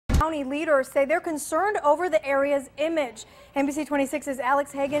County leaders say they're concerned over the area's image. NBC 26's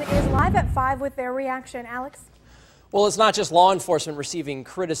Alex Hagan is live at 5 with their reaction. Alex? Well, it's not just law enforcement receiving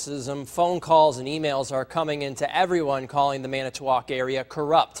criticism. Phone calls and emails are coming into everyone calling the Manitowoc area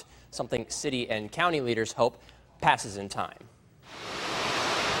corrupt, something city and county leaders hope passes in time.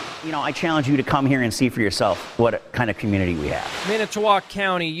 You know, I challenge you to come here and see for yourself what kind of community we have. Manitowoc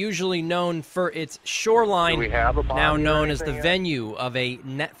County, usually known for its shoreline, now known as the venue of a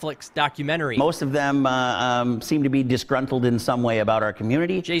Netflix documentary. Most of them seem to be disgruntled in some way about our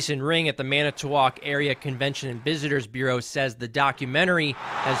community. Jason Ring at the Manitowoc Area Convention and Visitors Bureau says the documentary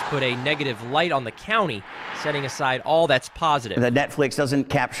has put a negative light on the county, setting aside all that's positive. The Netflix doesn't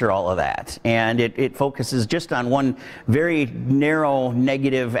capture all of that, and it focuses just on one very narrow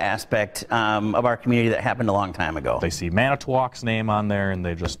negative aspect of our community that happened a long time ago. They see Manitowoc's name on there and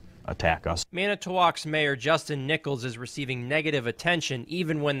they just attack us. Manitowoc's Mayor Justin Nichols is receiving negative attention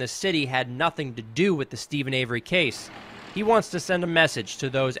even when the city had nothing to do with the Stephen Avery case. He wants to send a message to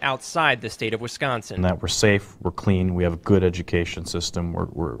those outside the state of Wisconsin. And that we're safe, we're clean, we have a good education system,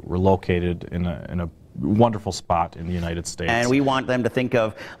 we're located in a wonderful spot in the United States. And we want them to think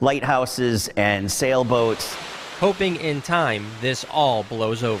of lighthouses and sailboats, hoping in time this all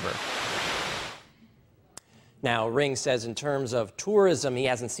blows over. Now, Ring says in terms of tourism, he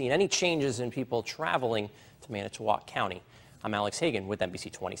hasn't seen any changes in people traveling to Manitowoc County. I'm Alex Hagan with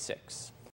NBC 26.